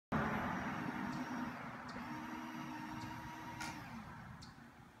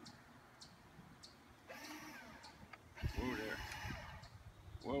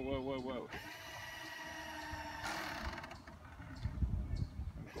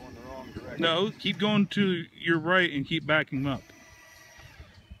No, keep going to your right and keep backing up.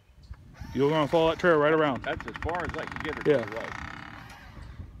 You're gonna follow that trail right around. That's as far as I can get her Yeah. to the right.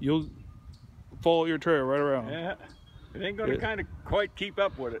 You'll follow your trail right around. Yeah. It ain't gonna kind of quite keep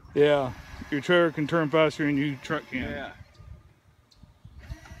up with it. Yeah. Your trailer can turn faster than your truck can. Yeah.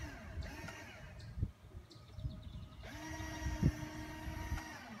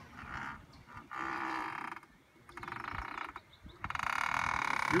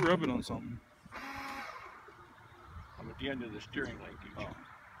 You're rubbing on something. I'm at the end of the steering linkage. Oh.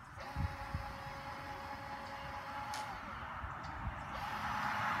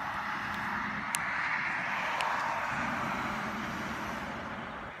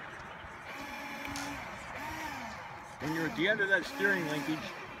 When you're at the end of that steering linkage,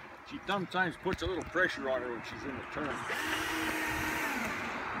 she sometimes puts a little pressure on her when she's in the turn.